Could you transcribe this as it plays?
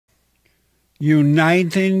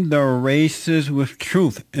uniting the races with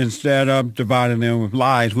truth instead of dividing them with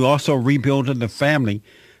lies. We also rebuilding the family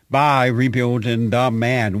by rebuilding the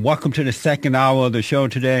man. Welcome to the second hour of the show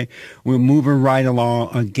today. We're moving right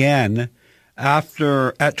along again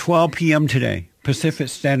at 12 p.m. today, Pacific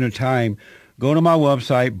Standard Time. Go to my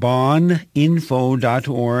website,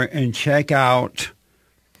 bondinfo.org, and check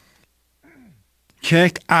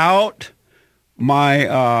out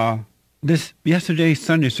my this yesterday's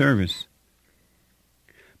Sunday service.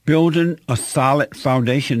 Building a solid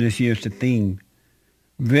foundation this year is the theme.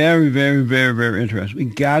 Very, very, very, very interesting. We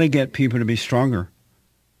got to get people to be stronger.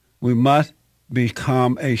 We must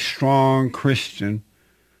become a strong Christian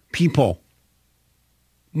people.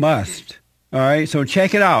 Must. All right, so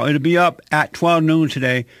check it out. It'll be up at 12 noon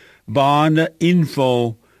today,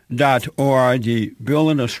 bondinfo.org,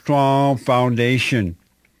 building a strong foundation.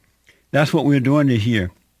 That's what we're doing this year.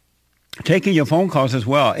 Taking your phone calls as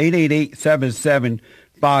well,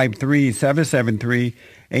 888-7753-773,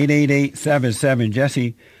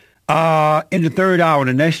 888-77-JESSE. In the third hour,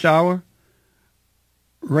 the next hour,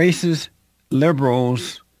 racist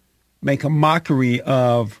liberals make a mockery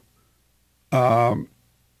of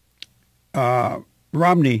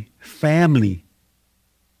Romney family.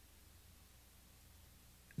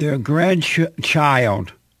 Their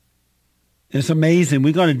grandchild. It's amazing.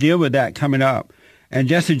 We're going to deal with that coming up. And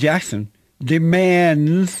Jesse Jackson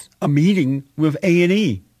demands a meeting with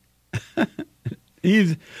A&E.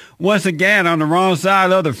 He's once again on the wrong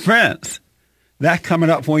side of the fence. That's coming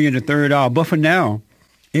up for you in the third hour. But for now,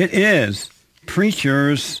 it is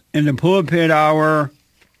Preachers in the Pulpit Hour.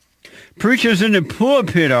 Preachers in the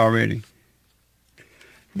Pulpit already.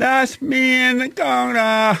 That's me in the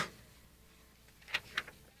corner.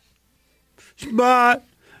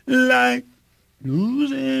 Spotlight.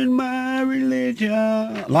 Losing my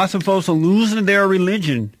religion. Lots of folks are losing their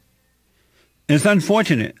religion. It's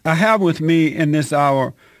unfortunate. I have with me in this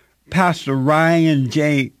hour Pastor Ryan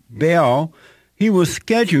J. Bell. He was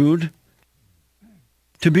scheduled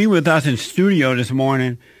to be with us in studio this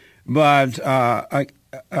morning, but I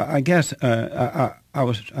guess I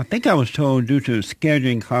think I was told due to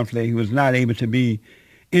scheduling conflict he was not able to be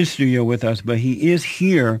in studio with us, but he is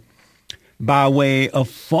here by way of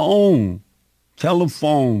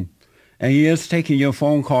telephone, and he is taking your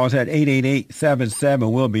phone calls at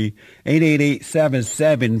 888-77 will be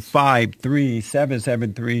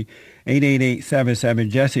 888-773-773,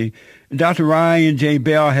 888-77-JESSE. Dr. Ryan J.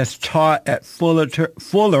 Bell has taught at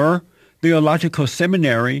Fuller Theological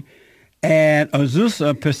Seminary and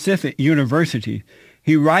Azusa Pacific University.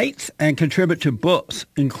 He writes and contributes to books,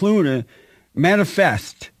 including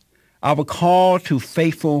Manifest, Our Call to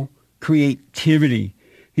Faithful Creativity.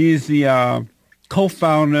 He is the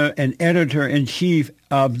co-founder and editor-in-chief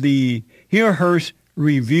of the Hear Hearst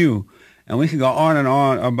Review. And we can go on and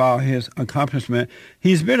on about his accomplishment.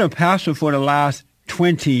 He's been a pastor for the last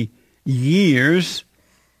 20 years.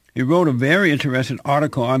 He wrote a very interesting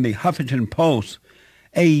article on the Huffington Post,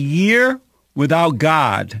 A Year Without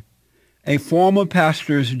God, a former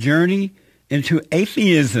pastor's journey into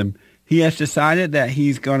atheism. He has decided that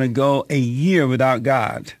he's going to go a year without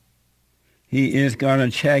God. He is going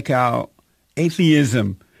to check out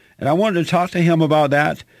atheism. And I wanted to talk to him about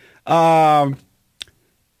that. I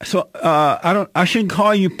shouldn't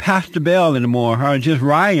call you Pastor Bell anymore, huh? Just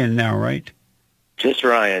Ryan now, right? Just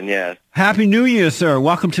Ryan, yes. Happy New Year, sir.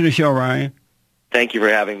 Welcome to the show, Ryan. Thank you for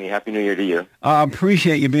having me. Happy New Year to you. I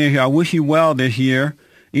appreciate you being here. I wish you well this year,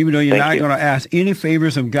 even though you're not going to ask any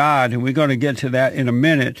favors of God, and we're going to get to that in a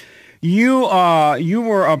minute. You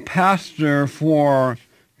were a pastor for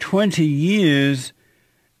 20 years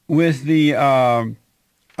with the,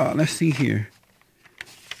 let's see here,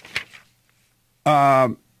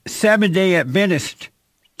 Seventh Day Adventist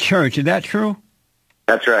Church. Is that true?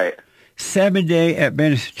 That's right. Seventh Day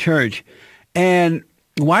Adventist Church. And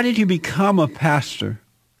why did you become a pastor?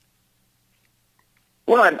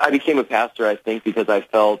 Well, I became a pastor, I think, because I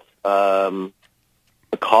felt a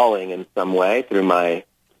calling in some way through my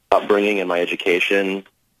upbringing and my education.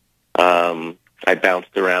 I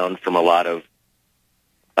bounced around from a lot of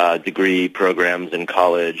degree programs in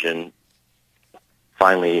college and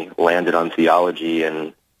finally landed on theology,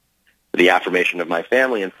 and the affirmation of my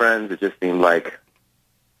family and friends, it just seemed like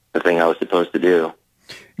the thing I was supposed to do.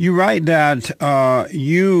 You write that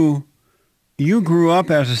you grew up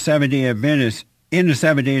as a Seventh Day Adventist in the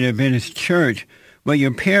Seventh Day Adventist Church, but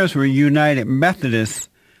your parents were United Methodists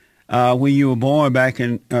when you were born back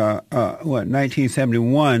in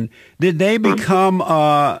 1971. Did they become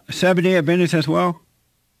Seventh Day Adventists as well?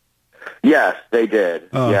 Yes, they did.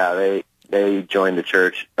 Yeah, they joined the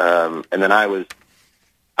church, and then I was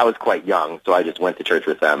I was quite young, so I just went to church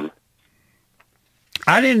with them.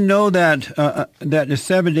 I didn't know that that the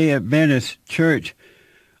Seventh Day Adventist Church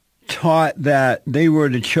taught that they were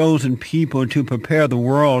the chosen people to prepare the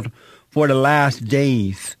world for the last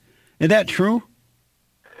days. Is that true?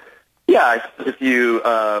 Yeah, if you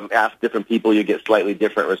ask different people, you get slightly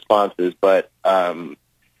different responses. But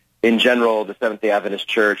in general, the Seventh Day Adventist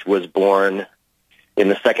Church was born in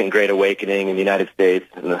the Second Great Awakening in the United States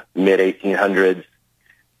in the mid-1800s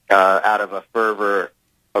out of a fervor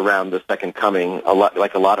around the Second Coming,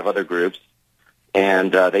 like a lot of other groups.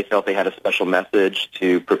 And they felt they had a special message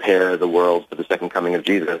to prepare the world for the Second Coming of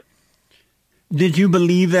Jesus. Did you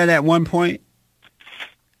believe that at one point?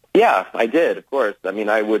 Yeah, I did, of course. I mean,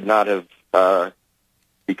 I would not have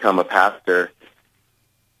become a pastor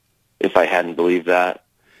if I hadn't believed that.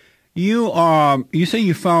 You say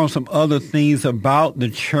you found some other things about the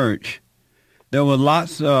church. There were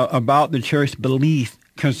lots about the church's belief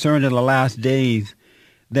concerning the last days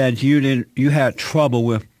that you had trouble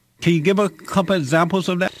with. Can you give a couple examples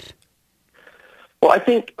of that? Well, I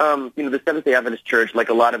think the Seventh Day Adventist Church, like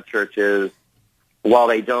a lot of churches, while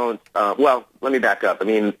they don't, well, let me back up. I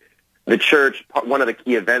mean, the church, one of the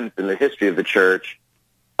key events in the history of the church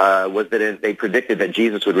was that they predicted that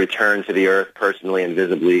Jesus would return to the earth personally and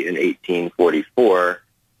visibly in 1844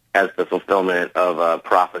 as the fulfillment of a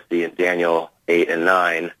prophecy in Daniel 8 and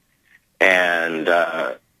 9. And,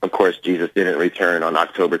 of course, Jesus didn't return on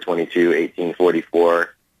October 22,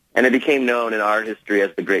 1844. And it became known in our history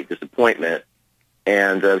as the Great Disappointment.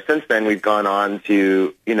 And since then, we've gone on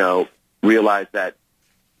to, realize that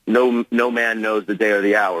no man knows the day or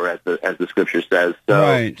the hour, as the Scripture says. So,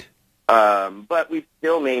 right. But we've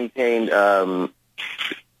still maintained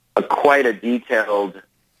quite a detailed,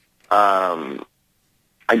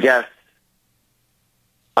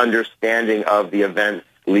 understanding of the events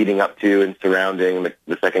leading up to and surrounding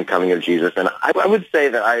the Second Coming of Jesus. And I would say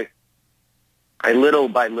that I little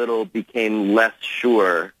by little became less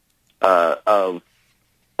sure of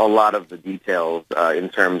a lot of the details in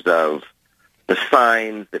terms of the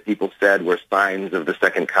signs that people said were signs of the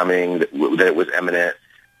Second Coming, that it was imminent,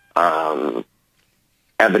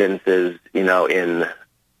 evidences, in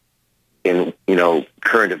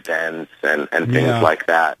current events and things like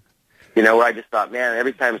that. Where I just thought, man,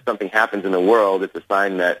 every time something happens in the world, it's a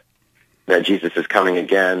sign that Jesus is coming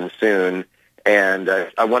again soon. And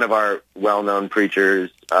one of our well-known preachers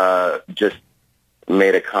just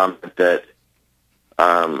made a comment that,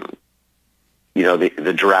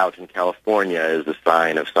 the drought in California is a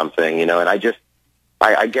sign of something, and I guess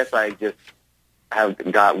I just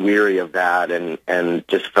got weary of that and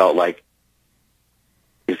just felt like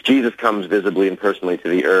if Jesus comes visibly and personally to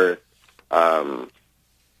the earth,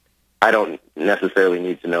 I don't necessarily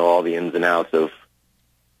need to know all the ins and outs of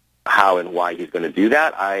how and why he's going to do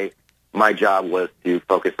that. My job was to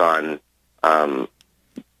focus on,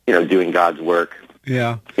 doing God's work.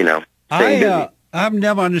 Yeah. Staying busy. I've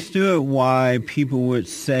never understood why people would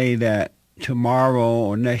say that tomorrow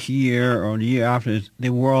or next year or the year after the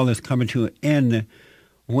world is coming to an end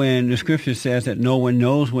when the Scripture says that no one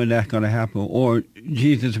knows when that's going to happen, or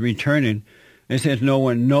Jesus returning. It says no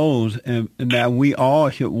one knows, and that we all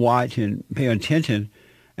should watch and pay attention,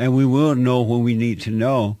 and we will know when we need to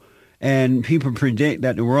know. And people predict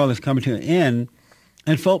that the world is coming to an end,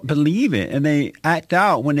 and folk believe it, and they act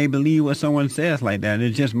out when they believe what someone says like that.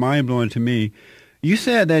 It's just mind-blowing to me. You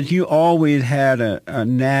said that you always had a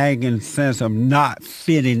nagging sense of not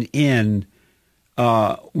fitting in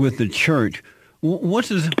with the church.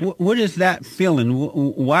 What is that feeling?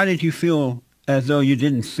 Why did you feel as though you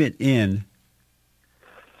didn't fit in?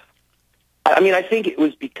 I mean, I think it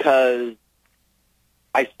was because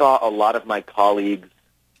I saw a lot of my colleagues,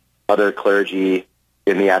 other clergy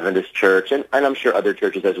in the Adventist church, and I'm sure other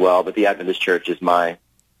churches as well, but the Adventist church is what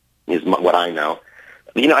I know.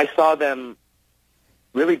 I saw them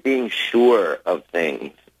really being sure of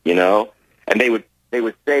things, and they would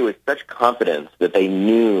say with such confidence that they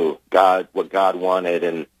knew what God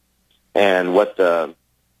wanted and what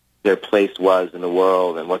their place was in the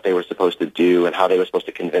world and what they were supposed to do and how they were supposed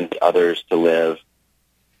to convince others to live.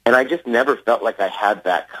 And I just never felt like I had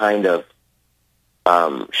that kind of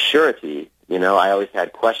surety. I always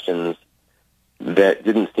had questions that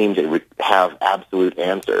didn't seem to have absolute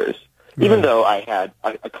answers. Right. Even though I had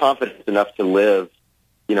a confidence enough to live,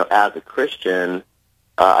 as a Christian,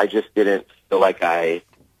 I just didn't feel like I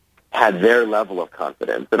had their level of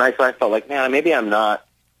confidence. And I felt like, man, maybe I'm not,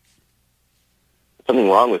 something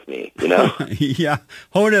wrong with me, Yeah.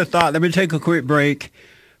 Hold that thought. Let me take a quick break.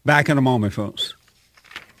 Back in a moment, folks.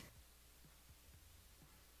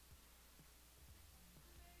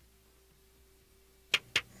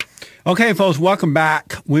 Okay, folks, welcome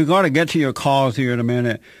back. We're going to get to your calls here in a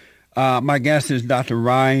minute. My guest is Dr.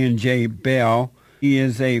 Ryan J. Bell. He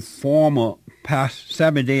is a former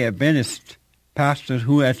Seventh Day Adventist pastor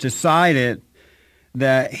who has decided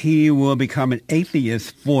that he will become an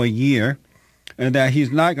atheist for a year and that he's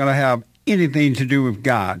not going to have anything to do with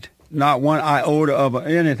God, not one iota of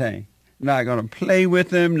anything. Not going to play with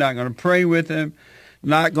him, not going to pray with him,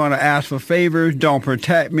 not going to ask for favors, don't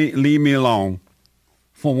protect me, leave me alone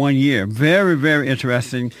for 1 year. Very, very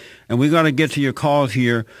interesting. And we're going to get to your calls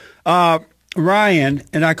here. Ryan,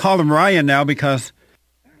 and I call him Ryan now because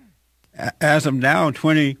as of now,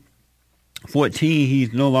 2014,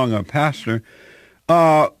 he's no longer a pastor.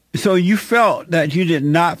 So you felt that you did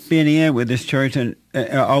not fit in with this church and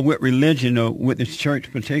or with religion or with this church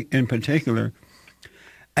in particular.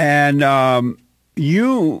 And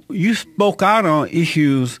you spoke out on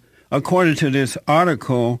issues, according to this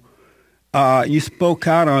article. You spoke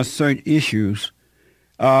out on certain issues,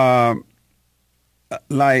 let's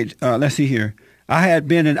see here. I had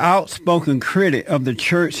been an outspoken critic of the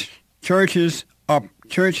church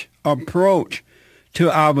approach to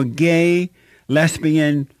our gay,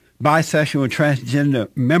 lesbian, bisexual, and transgender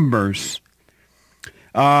members.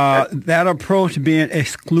 That approach being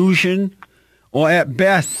exclusion or at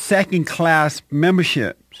best second-class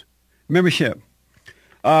membership.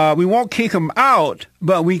 We won't kick them out,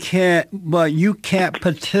 but you can't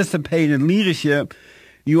participate in leadership.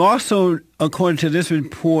 You also, according to this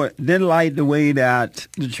report, didn't like the way that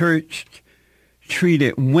the church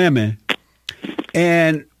treated women.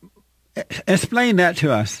 And explain that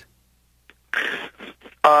to us.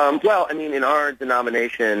 Well, I mean, in our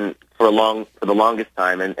denomination, for the longest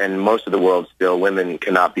time, and most of the world still, women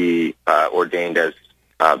cannot be ordained as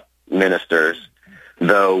ministers,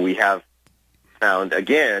 though we have found,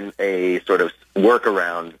 again, a sort of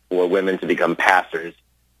workaround for women to become pastors,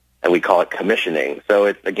 and we call it commissioning. So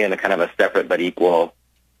it's, again, a kind of a separate but equal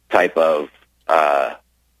type of,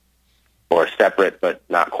 or separate but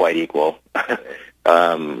not quite equal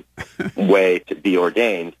way to be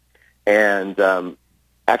ordained. And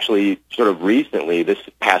actually, sort of recently, this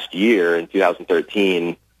past year, in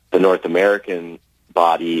 2013, the North American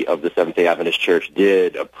body of the Seventh Day Adventist Church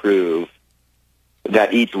did approve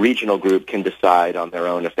that each regional group can decide on their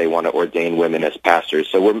own if they want to ordain women as pastors.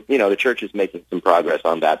 So the church is making some progress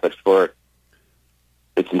on that. But for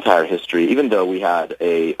its entire history, even though we had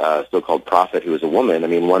a so-called prophet who was a woman, I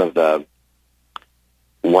mean, one of the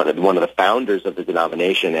founders of the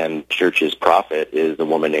denomination and church's prophet is a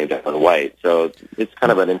woman named Ellen White. So it's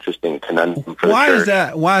kind of an interesting conundrum for the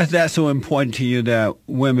church. Why is that so important to you that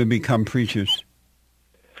women become preachers?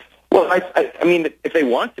 Well, I mean, if they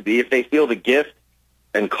want to be, if they feel the gift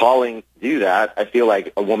and calling to do that, I feel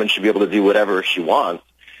like a woman should be able to do whatever she wants.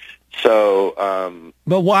 So,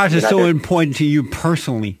 but why is it so important to you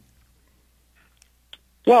personally?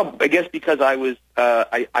 Well, I guess because I was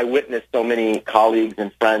I witnessed so many colleagues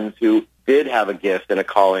and friends who did have a gift and a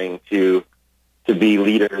calling to be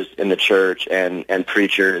leaders in the church and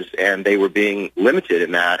preachers, and they were being limited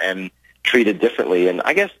in that and treated differently. And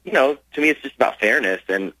I guess, to me, it's just about fairness.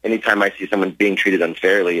 And anytime I see someone being treated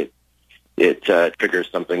unfairly, it triggers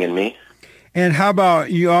something in me. And how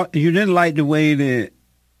about you? You didn't like the way the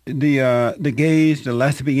gays, the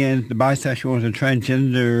lesbians, the bisexuals, and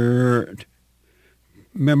transgender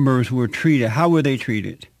members were treated. How were they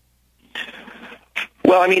treated?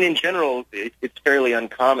 Well, I mean, in general, it's fairly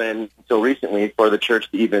uncommon until recently for the church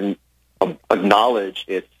to even acknowledge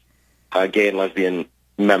its gay and lesbian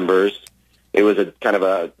members. It was a kind of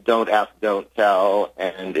a don't ask, don't tell,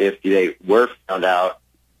 and if they were found out,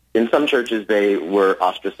 in some churches they were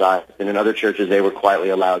ostracized, and in other churches they were quietly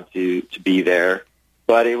allowed to be there.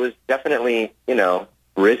 But it was definitely,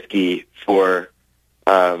 risky for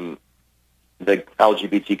the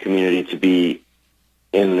LGBT community to be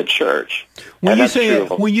in the church. When you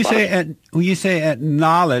say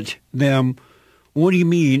acknowledge them, what do you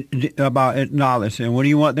mean about acknowledge them? What do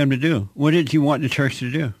you want them to do? What did you want the church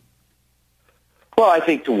to do? Well, I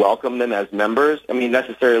think to welcome them as members. I mean,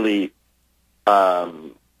 necessarily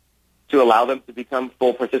to allow them to become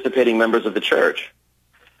full participating members of the church,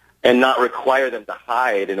 and not require them to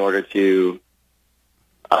hide in order to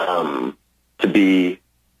be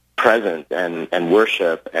present and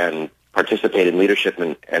worship and participate in leadership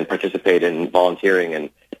and participate in volunteering and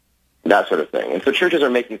that sort of thing. And so churches are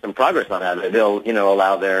making some progress on that. They'll,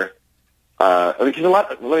 allow their because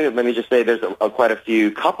let me just say, there's quite a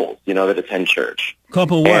few couples, that attend church.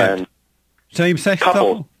 Couple what? And same-sex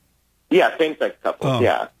couple? Yeah, same-sex couples. Oh.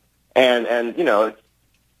 Yeah, and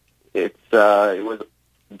it was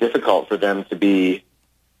difficult for them to be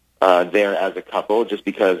there as a couple, just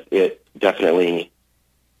because it definitely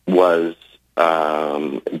was,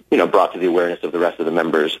 brought to the awareness of the rest of the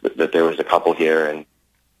members that there was a couple here,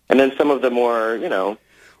 and then some of the more,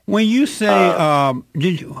 When you say,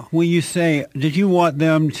 did you want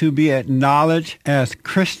them to be acknowledged as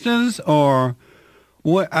Christians, or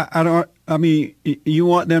what? You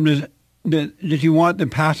want them to? Did you want the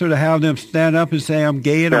pastor to have them stand up and say, "I'm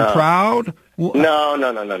gay and I'm proud"?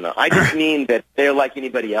 No. I just mean that they're like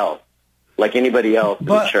anybody else in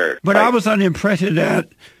the church. But I was under the impression that.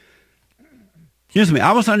 Excuse me.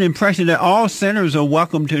 I was under the impression that all sinners are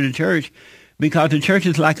welcome to the church, because the church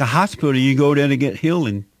is like a hospital. You go there to get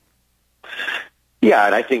healing. Yeah,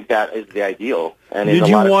 and I think that is the ideal. And did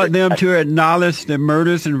you want them to acknowledge the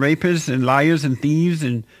murderers and rapists and liars and thieves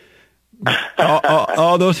and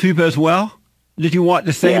all those people as well? Did you want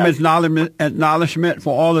the same acknowledgement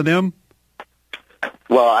for all of them?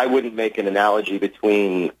 Well, I wouldn't make an analogy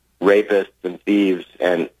between rapists and thieves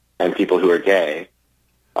and people who are gay.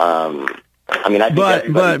 I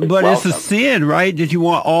think but it's a sin, right? Did you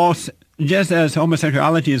want all, just as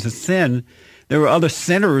homosexuality is a sin, there were other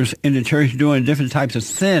sinners in the church doing different types of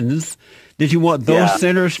sins. Did you want those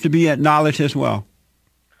sinners to be acknowledged as well?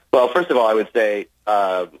 Well, first of all, I would say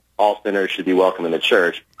all sinners should be welcome in the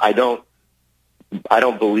church. I don't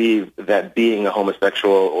believe that being a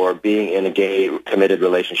homosexual or being in a gay committed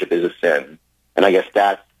relationship is a sin. And I guess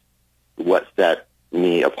that's what set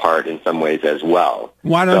me apart in some ways as well.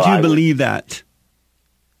 Why don't you believe that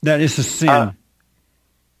it's a sin?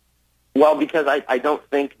 Well, because I don't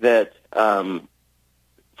think that,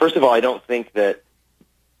 first of all, I don't think that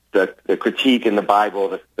the critique in the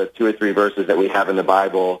Bible, the 2 or 3 verses that we have in the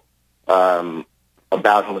Bible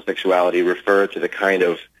about homosexuality refer to the kind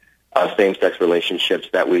of same-sex relationships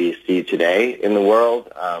that we see today in the world.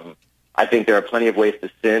 I think there are plenty of ways to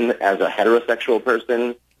sin as a heterosexual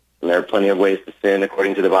person, and there are plenty of ways to sin,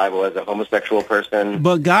 according to the Bible, as a homosexual person.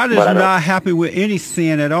 But God is not happy with any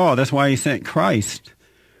sin at all. That's why He sent Christ,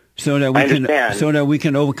 so that we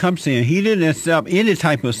can overcome sin. He didn't accept any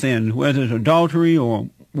type of sin, whether it's adultery or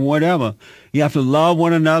whatever. You have to love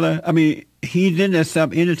one another. I mean, He didn't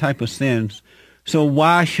accept any type of sins. So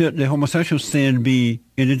why should the homosexual sin be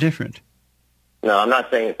any different? No, I'm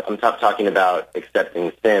not saying. I'm talking about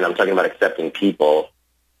accepting sin. I'm talking about accepting people,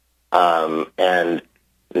 and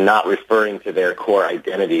not referring to their core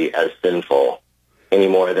identity as sinful any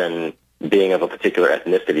more than being of a particular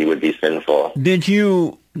ethnicity would be sinful. Did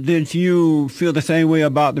you feel the same way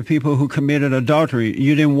about the people who committed adultery?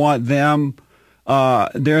 You didn't want them,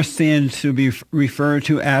 their sin to be referred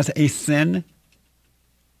to as a sin?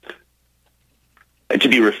 To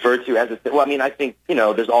be referred to as a sin? Well, I mean, I think,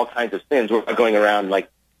 there's all kinds of sins. We're not going around,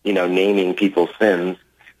 naming people's sins,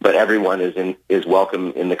 but everyone is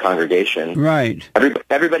welcome in the congregation. Right.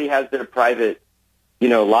 Everybody has their private,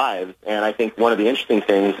 lives, and I think one of the interesting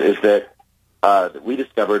things is that we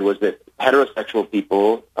discovered was that heterosexual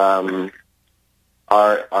people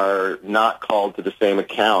are not called to the same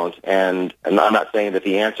account, and I'm not saying that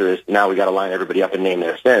the answer is now we got to line everybody up and name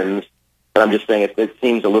their sins, but I'm just saying it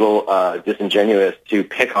seems a little disingenuous to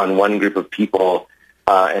pick on one group of people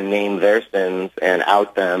and name their sins and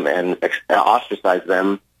out them and ostracize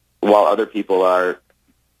them, while other people are,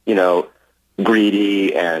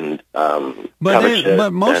 greedy and covetous.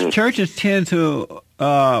 But most churches tend to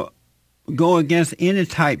go against any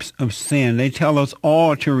types of sin. They tell us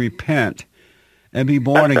all to repent and be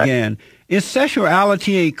born again. Is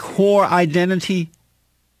sexuality a core identity?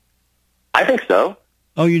 I think so.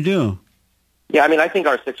 Oh, you do? Yeah, I mean, I think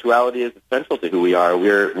our sexuality is essential to who we are.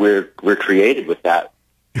 We're created with that.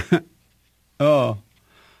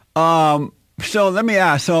 So let me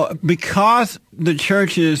ask. So because the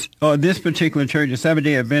churches, or this particular church, the Seventh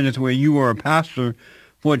Day Adventist, where you were a pastor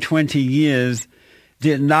for 20 years,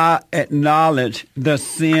 did not acknowledge the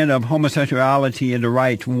sin of homosexuality in the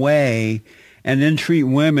right way and then treat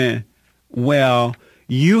women well,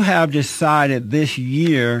 you have decided this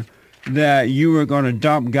year that you were going to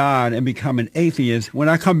dump God and become an atheist. When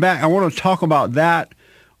I come back, I want to talk about that,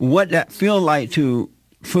 what that feels like for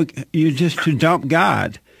you just to dump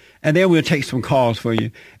God. And then we'll take some calls for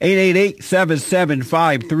you.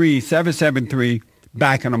 888-7753-773.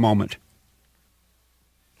 Back in a moment.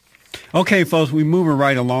 Okay, folks, we're moving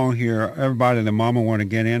right along here. Everybody and the mama want to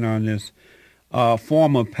get in on this.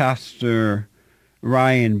 Former Pastor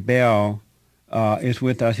Ryan Bell is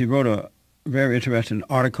with us. He wrote a very interesting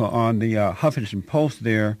article on the Huffington Post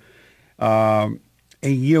there, A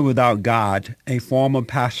Year Without God, a former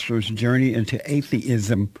pastor's journey into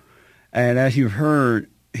atheism. And as you've heard,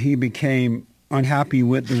 he became unhappy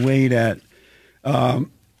with the way that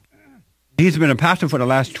He's been a pastor for the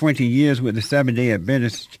last 20 years with the Seventh Day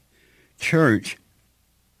Adventist Church.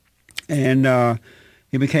 And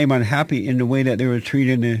he became unhappy in the way that they were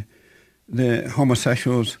treating the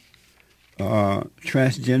homosexuals,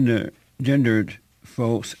 gendered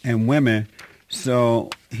folks, and women. So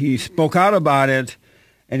he spoke out about it,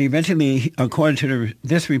 and eventually, according to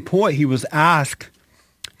this report, he was asked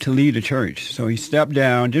to leave the church. So he stepped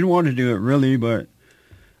down, didn't want to do it really, but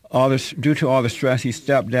due to all the stress, he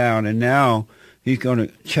stepped down, and now he's going to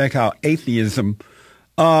check out atheism.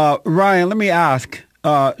 Ryan, let me ask,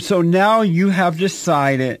 so now you have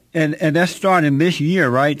decided, and that's starting this year,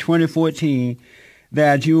 right, 2014,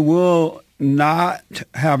 that you will not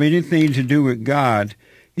have anything to do with God.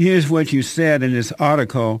 Here's what you said in this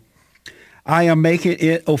article. I am making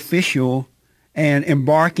it official and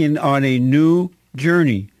embarking on a new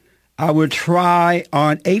journey. I will try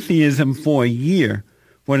on atheism for a year.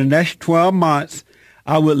 For the next 12 months,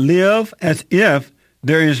 I would live as if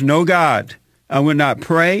there is no God. I would not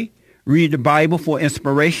pray, read the Bible for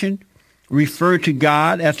inspiration, refer to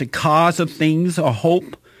God as the cause of things, or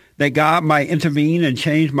hope that God might intervene and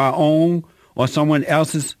change my own or someone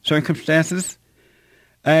else's circumstances.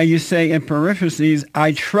 You say in parentheses,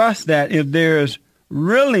 I trust that if there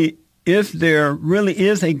really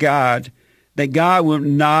is a God, that God will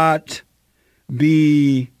not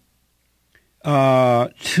be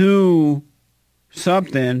to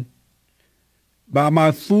something by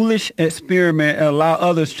my foolish experiment and allow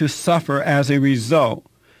others to suffer as a result.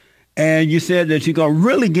 And you said that you're going to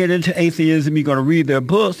really get into atheism. You're going to read their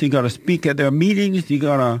books. You're going to speak at their meetings. You're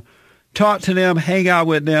going to talk to them, hang out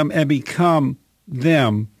with them, and become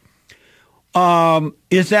them.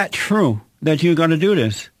 Is that true that you're going to do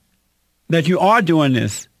this? That you are doing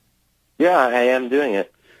this? Yeah, I am doing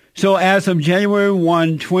it. So as of January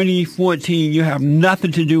 1, 2014, you have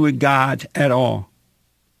nothing to do with God at all?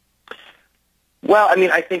 Well, I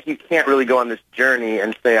mean, I think you can't really go on this journey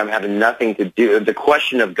and say I'm having nothing to do. The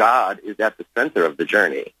question of God is at the center of the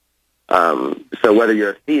journey. So whether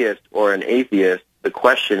you're a theist or an atheist, the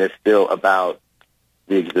question is still about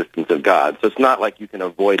the existence of God. So it's not like you can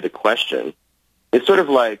avoid the question. It's sort of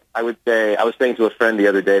like, I was saying to a friend the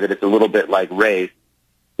other day that it's a little bit like race.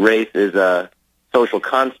 Race is a social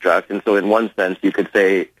construct, and so in one sense you could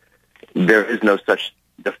say there is no such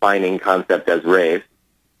defining concept as race,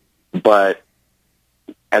 but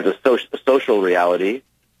as a social reality,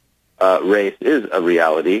 race is a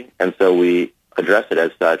reality, and so we address it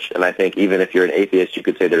as such. And I think even if you're an atheist, you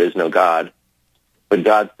could say there is no God, but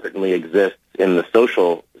God certainly exists in the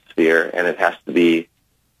social sphere, and it has to be,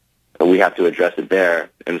 we have to address it there.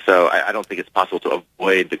 And so I don't think it's possible to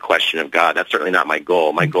avoid the question of God. That's certainly not my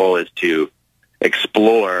goal. My goal is to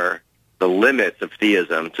explore the limits of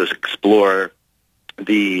theism, to explore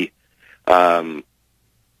the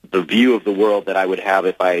view of the world that I would have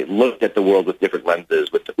if I looked at the world with different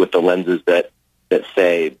lenses, with the lenses that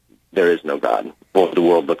say there is no God. What would the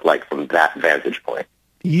world look like from that vantage point?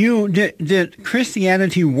 Did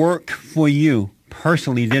Christianity work for you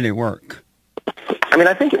personally? Did it work? I mean,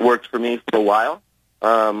 I think it worked for me for a while.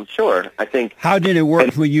 Sure, I think. How did it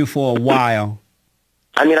work for you for a while?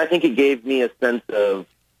 I mean, I think it gave me a sense of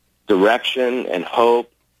direction and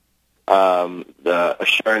hope, the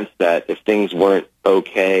assurance that if things weren't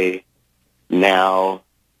okay now,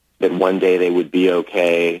 that one day they would be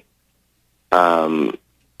okay.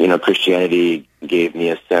 Christianity gave me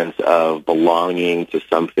a sense of belonging to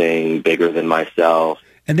something bigger than myself.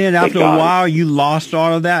 And then after a while, you lost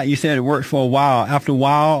all of that? You said it worked for a while. After a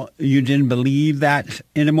while, you didn't believe that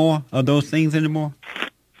anymore, or those things anymore?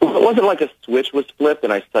 Well, it wasn't like a switch was flipped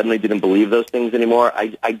and I suddenly didn't believe those things anymore.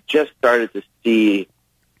 I just started to see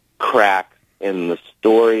cracks in the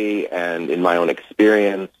story and in my own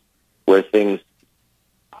experience where things,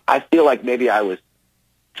 I feel like maybe I was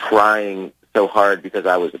trying so hard because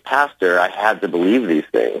I was a pastor, I had to believe these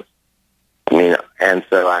things. I mean, and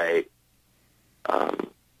so I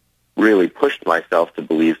really pushed myself to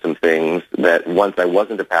believe some things that once I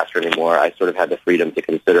wasn't a pastor anymore, I sort of had the freedom to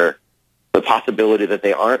consider the possibility that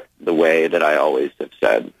they aren't the way that I always have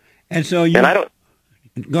said. And so and I don't...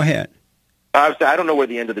 Go ahead. I don't know where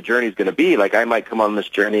the end of the journey is going to be. Like, I might come on this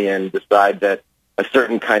journey and decide that a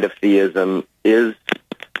certain kind of theism is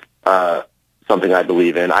something I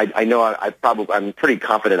believe in. I know I'm pretty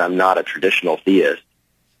confident I'm not a traditional theist,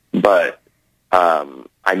 but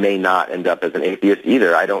I may not end up as an atheist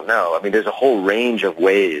either. I don't know. I mean, there's a whole range of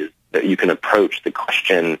ways that you can approach the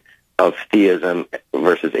question of theism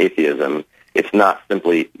versus atheism. It's not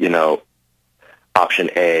simply, option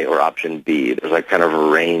A or option B. There's like kind of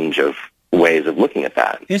a range of ways of looking at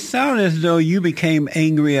that. It sounded as though you became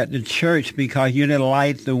angry at the church because you didn't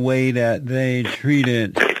like the way that they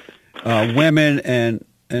treated women and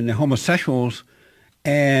the homosexuals,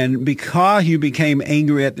 and because you became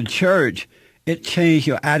angry at the church, it changed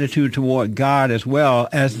your attitude toward God as well,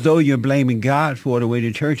 as though you're blaming God for the way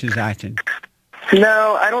the church is acting.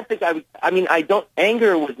 No, I don't think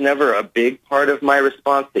anger was never a big part of my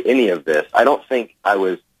response to any of this. I don't think I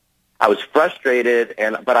was frustrated,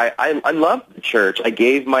 but I loved the church. I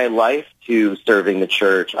gave my life to serving the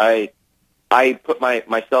church. I put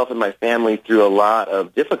myself and my family through a lot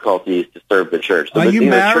of difficulties to serve the church. So Are you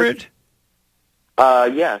married?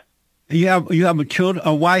 Yes. You have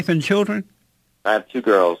a wife and children? I have 2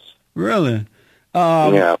 girls. Really?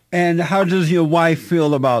 Yeah. And how does your wife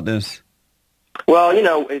feel about this? Well,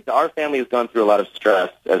 our family has gone through a lot of stress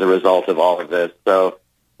as a result of all of this. So,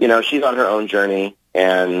 she's on her own journey,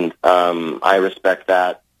 and I respect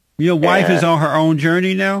that. Your wife is on her own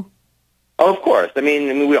journey now? Oh, of course.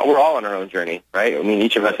 We're all on our own journey, right?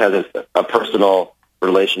 Each of us has a personal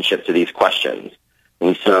relationship to these questions.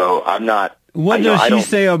 And so I'm not... What does she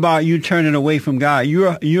say about you turning away from God?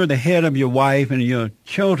 You're the head of your wife and your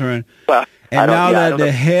children, well, and now that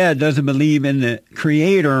the head doesn't believe in the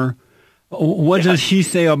Creator, what does she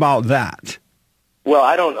say about that? Well,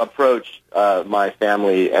 I don't approach my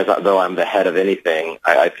family as though I'm the head of anything.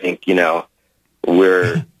 I think,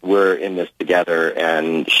 we're in this together,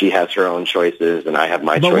 and she has her own choices, and I have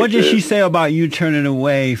my choices. But what did she say about you turning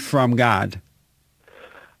away from God?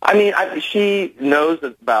 She knows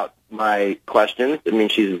about my questions.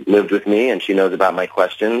 She's lived with me, and she knows about my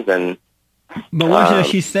questions. But what does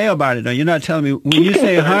she say about it, though? You're not telling me. When you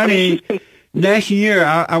say, honey, next year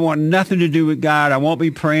I want nothing to do with God, I won't be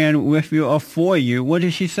praying with you or for you, what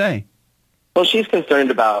does she say? Well, she's concerned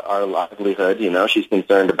about our livelihood, She's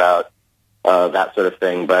concerned about that sort of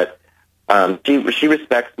thing. But she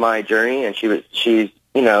respects my journey, and she's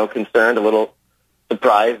concerned, a little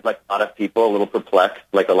surprised like a lot of people, a little perplexed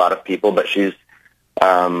like a lot of people, but she's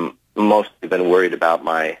mostly been worried about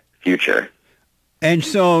my future. And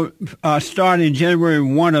so starting January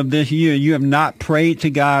 1 of this year, you have not prayed to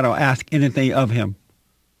God or asked anything of Him?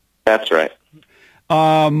 That's right.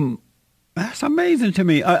 That's amazing to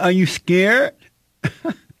me. Are you scared?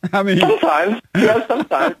 Sometimes. Yeah,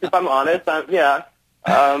 sometimes, if I'm honest. Yeah.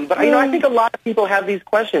 But, I think a lot of people have these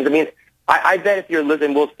questions. I bet if you're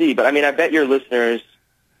listening, we'll see, but I bet your listeners,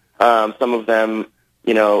 some of them,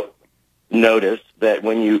 notice that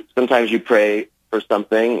sometimes you pray for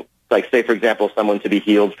something, like say, for example, someone to be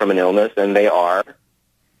healed from an illness, and they are,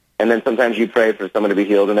 and then sometimes you pray for someone to be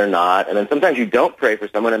healed and they're not, and then sometimes you don't pray for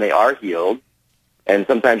someone and they are healed, and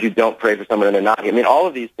sometimes you don't pray for someone and they're not. All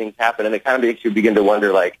of these things happen, and it kind of makes you begin to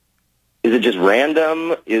wonder, like, is it just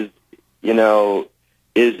random? Is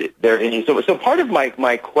there any... So part of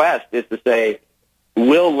my quest is to say,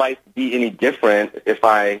 will life be any different if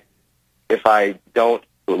I don't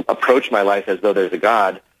approach my life as though there's a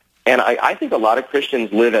God? And I think a lot of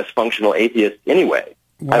Christians live as functional atheists anyway.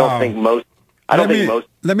 Wow. I don't think most...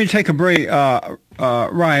 Let me take a break,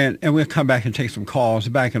 Ryan, and we'll come back and take some calls.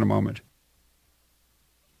 Back in a moment.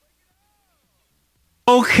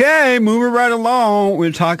 Okay, moving right along,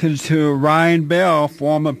 we're talking to Ryan Bell,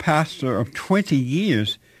 former pastor of 20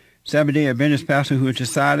 years, Seventh Day Adventist pastor who has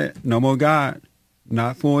decided no more God,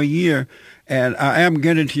 not for a year. And I am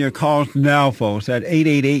getting to your calls now, folks, at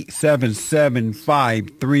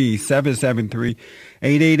 888-775-3773,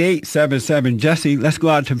 888-77. Jesse, let's go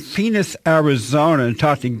out to Phoenix, Arizona, and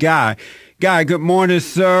talk to Guy. Guy, good morning,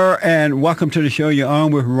 sir, and welcome to the show. You're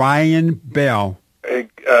on with Ryan Bell. Hey,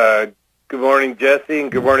 good morning, Jesse,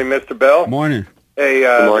 and good morning, Mr. Bell. Morning. Hey,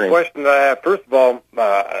 the question that I have, first of all,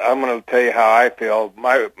 I'm going to tell you how I feel.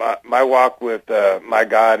 My walk with my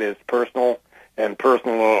God is personal and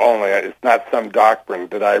personal only. It's not some doctrine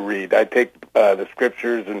that I read. I take the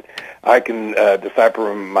scriptures and I can decipher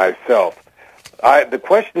them myself. The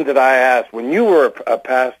question that I asked, when you were a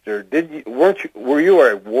pastor, were you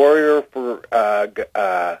a warrior for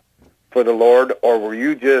the Lord, or were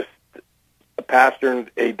you just pastoring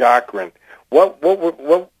a doctrine? What,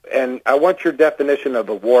 and I want your definition of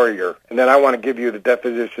a warrior, and then I want to give you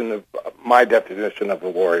my definition of a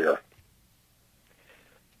warrior.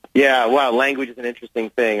 Yeah, wow, language is an interesting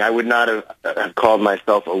thing. I would not have called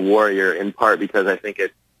myself a warrior, in part because I think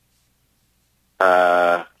it's,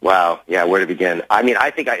 wow, yeah, where to begin?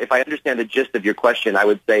 I think if I understand the gist of your question, I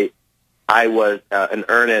would say I was an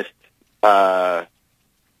earnest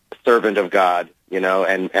servant of God,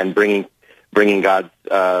 and bringing God's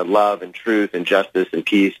love and truth and justice and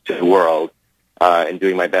peace to the world, and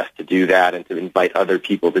doing my best to do that and to invite other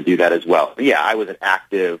people to do that as well. But yeah, I was an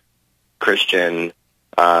active Christian.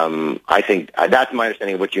 I think that's my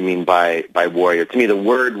understanding of what you mean by warrior. To me, the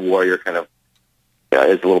word warrior kind of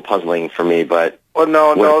is a little puzzling for me. But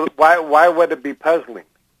no. Why would it be puzzling?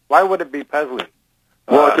 Why would it be puzzling?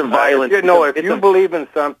 Well, it's a violent. If you believe in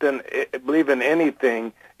something, believe in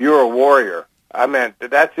anything, you're a warrior. I mean,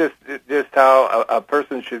 that's just how a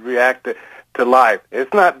person should react to life.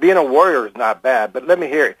 It's not being a warrior is not bad, but let me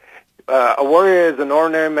hear it. A warrior is an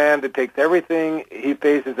ordinary man that takes everything he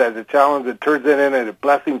faces as a challenge and turns it into a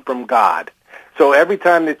blessing from God. So every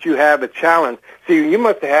time that you have a challenge, see, you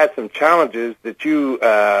must have had some challenges that you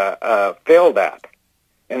failed at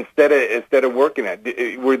instead of working at.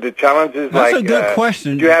 Were the challenges That's a good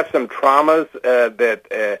question. Did you have some traumas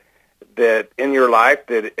that in your life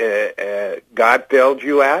that God failed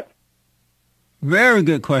you at? Very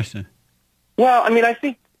good question. Well, I mean, I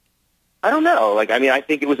don't know. I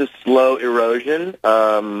think it was a slow erosion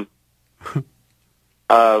of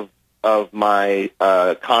my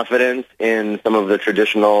confidence in some of the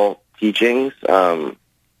traditional teachings. The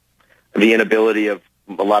inability of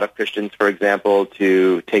a lot of Christians, for example,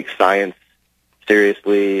 to take science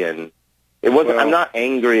seriously, and it wasn't. I'm not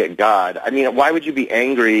angry at God. I mean, why would you be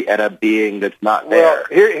angry at a being that's not there? Well,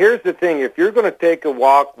 here's the thing. If you're going to take a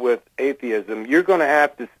walk with atheism, you're going to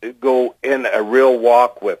have to go in a real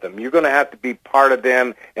walk with them. You're going to have to be part of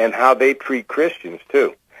them and how they treat Christians,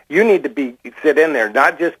 too. You need to sit in there,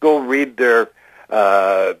 not just go read their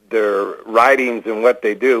writings and what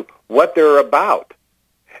they do, what they're about.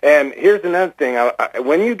 And here's another thing.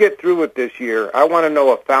 When you get through with this year, I want to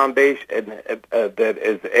know a foundation that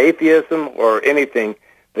is atheism or anything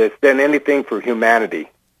that's done anything for humanity.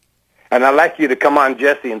 And I'd like you to come on,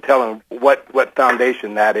 Jesse, and tell them what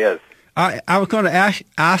foundation that is. I was going to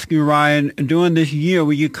ask you, Ryan, during this year,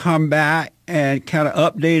 will you come back and kind of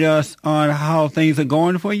update us on how things are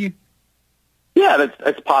going for you? Yeah,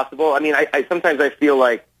 that's possible. I mean, I sometimes I feel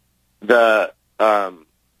like there's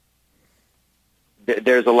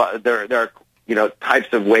a lot. There are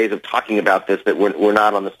types of ways of talking about this that we're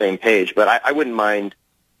not on the same page. But I wouldn't mind.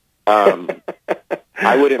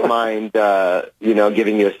 I wouldn't mind.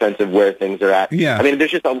 Giving you a sense of where things are at. Yeah. I mean,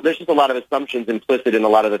 there's just a lot of assumptions implicit in a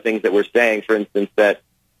lot of the things that we're saying. For instance, that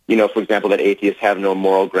for example, that atheists have no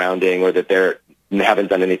moral grounding, or that they haven't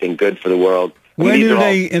done anything good for the world.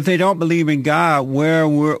 If they don't believe in God, where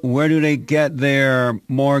do they get their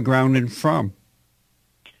moral grounding from?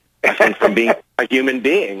 From being a human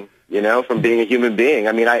being, from being a human being.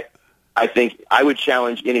 I mean, I think I would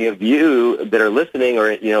challenge any of you that are listening,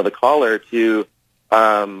 or the caller, to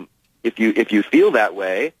if you feel that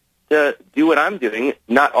way, to do what I'm doing,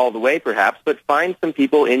 not all the way perhaps, but find some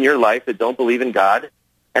people in your life that don't believe in God,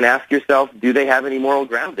 and ask yourself, do they have any moral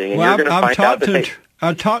grounding? And you're going to find out that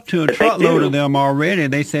I've talked to a truckload of them already.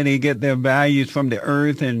 They say they get their values from the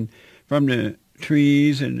earth and from the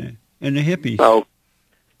trees and the hippies. Oh.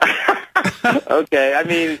 Okay, I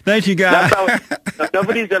mean, thank you, guys.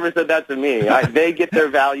 Nobody's ever said that to me. They get their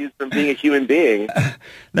values from being a human being.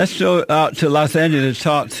 Let's go out to Los Angeles to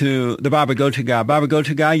talk to the Bible Go-To Guy. Bible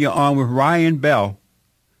Go-To Guy, you're on with Ryan Bell.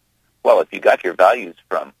 Well, if you got your values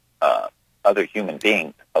from other human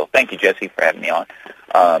beings, thank you, Jesse, for having me on,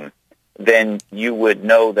 then you would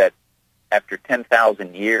know that after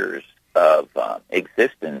 10,000 years of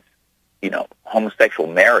existence,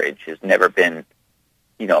 homosexual marriage has never been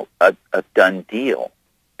a done deal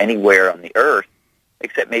anywhere on the earth,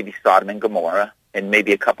 except maybe Sodom and Gomorrah and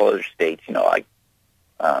maybe a couple other states,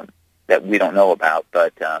 that we don't know about.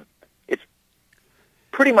 But it's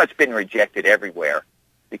pretty much been rejected everywhere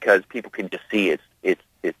because people can just see it's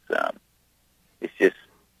just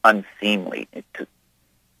unseemly, to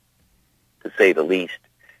say the least.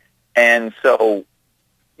 And so,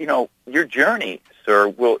 your journey, sir,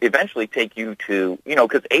 will eventually take you to,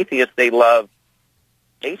 because atheists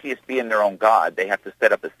being their own God, they have to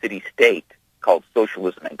set up a city-state called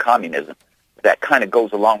Socialism and Communism that kind of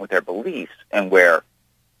goes along with their beliefs, and where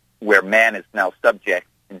man is now subject,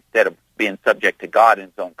 instead of being subject to God in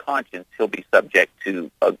his own conscience, he'll be subject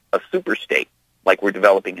to a super-state like we're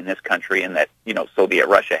developing in this country and that, Soviet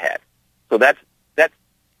Russia had. So that's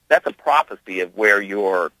a prophecy of where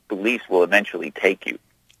your beliefs will eventually take you.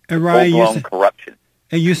 And Ryan, full-blown corruption.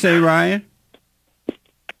 And you say, Ryan?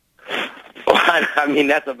 I mean,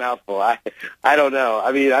 that's a mouthful. I don't know.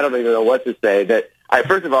 I mean, I don't even know what to say.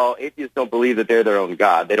 First of all, atheists don't believe that they're their own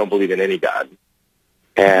God. They don't believe in any God.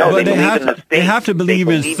 And but they have to believe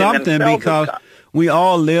in something, because we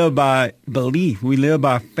all live by belief. We live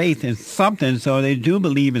by faith in something, so they do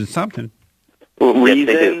believe in something.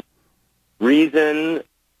 Reason,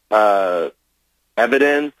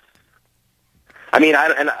 evidence. I mean,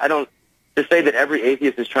 I don't. to say that every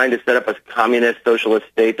atheist is trying to set up a communist socialist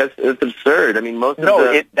state, that's absurd. I mean, most of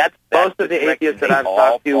the atheists that I've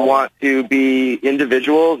talked to want to be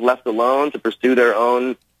individuals left alone to pursue their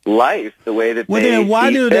own life the way that well, they then why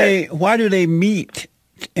see do they meet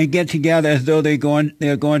and get together as though they're going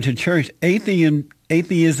to church?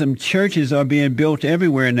 Atheism churches are being built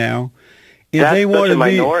everywhere now. If That's they want such a to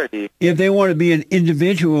minority. if they want to be an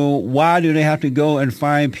individual, why do they have to go and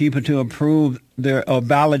find people to approve or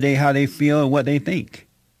validate how they feel and what they think?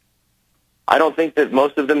 I don't think that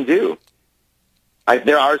most of them do.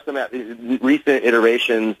 There are some recent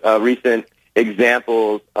iterations, recent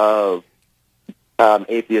examples of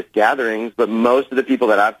atheist gatherings, but most of the people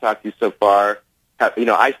that I've talked to so far have,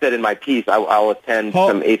 I said in my piece, I'll attend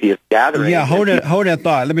some atheist gatherings. Yeah, hold that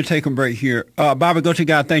thought. Let me take a break here. Bobby, go to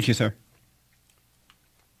God. Thank you, sir.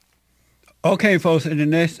 Okay, folks, in the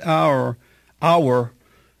next hour,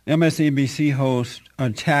 MSNBC host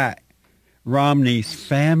attacked Romney's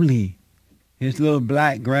family, his little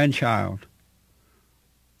black grandchild.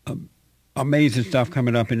 Amazing stuff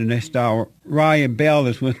coming up in the next hour. Ryan Bell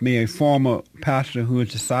is with me, a former pastor who has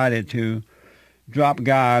decided to drop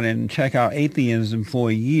God and check out atheism for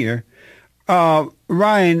a year.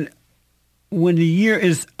 Ryan, when the year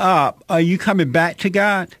is up, are you coming back to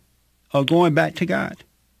God or going back to God?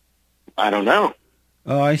 I don't know.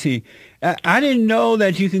 Oh, I see. I didn't know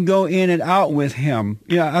that you can go in and out with him.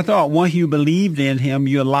 Yeah, I thought once you believed in him,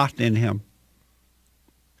 you're locked in him.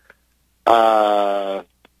 Well,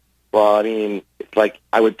 I mean,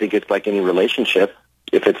 I would think it's like any relationship.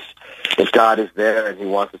 If God is there and he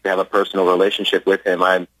wants us to have a personal relationship with him,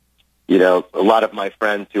 a lot of my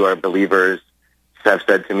friends who are believers have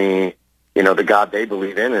said to me, the God they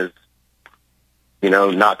believe in is,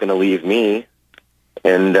 not going to leave me.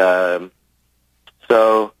 And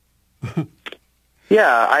so,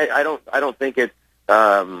 yeah, I don't think it's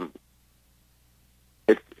a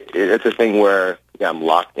thing where I'm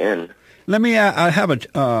locked in. Let me. I have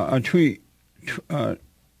a tweet. Is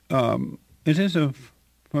this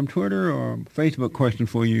from Twitter or Facebook question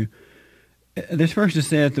for you? This person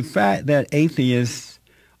says the fact that atheists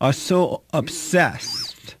are so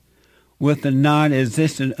obsessed with the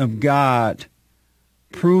non-existence of God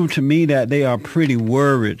prove to me that they are pretty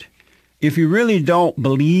worried. If you really don't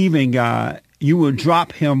believe in God, you will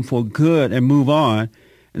drop him for good and move on,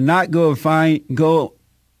 and not go find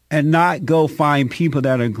people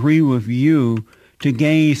that agree with you to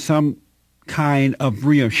gain some kind of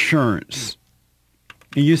reassurance.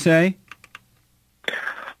 And you say?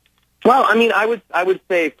 Well, I mean, I would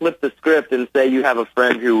say flip the script and say you have a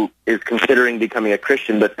friend who is considering becoming a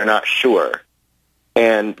Christian, but they're not sure,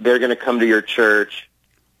 and they're going to come to your church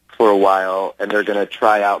for a while, and they're going to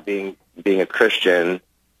try out being a Christian,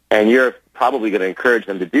 and you're probably going to encourage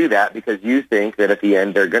them to do that because you think that at the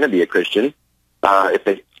end they're going to be a Christian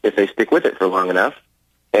if they stick with it for long enough,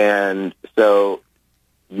 and so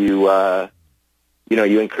you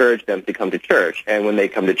encourage them to come to church. And when they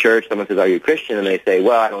come to church, someone says, "Are you a Christian?" And they say,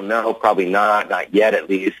 "Well, I don't know, probably not yet at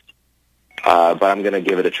least, but I'm going to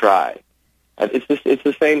give it a try." It's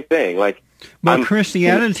the same thing. But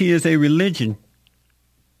Christianity is a religion.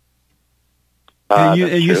 And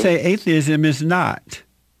you say atheism is not.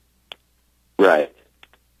 Right.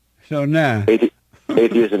 So now.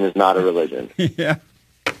 Atheism is not a religion. Yeah.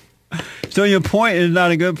 So your point is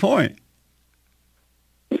not a good point.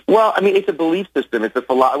 Well, I mean, it's a belief system. It's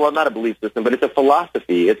not a belief system, but it's a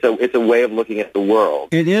philosophy. It's a way of looking at the world.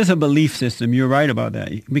 It is a belief system. You're right about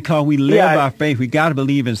that. Because we live by faith, we got to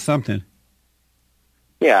believe in something.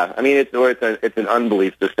 Yeah, I mean, it's an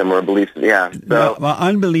unbelief system or a belief system. Yeah. So, well,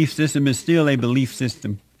 unbelief system is still a belief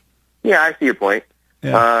system. Yeah, I see your point.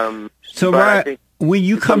 Yeah. So, Brian, when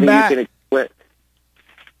you come back,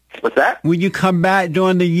 what's that? When you come back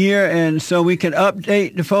during the year, and so we can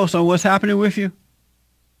update the folks on what's happening with you?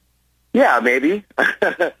 Yeah, maybe.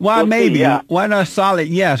 Why maybe? See, yeah. Why not solid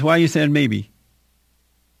yes? Why you said maybe?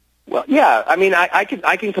 Well, yeah, I mean, I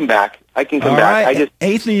can come back. I can come All back. Right.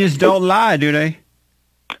 Atheists don't lie, do they?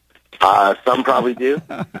 Some probably do.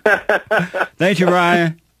 Thank you,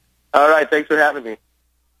 Ryan. All right, thanks for having me.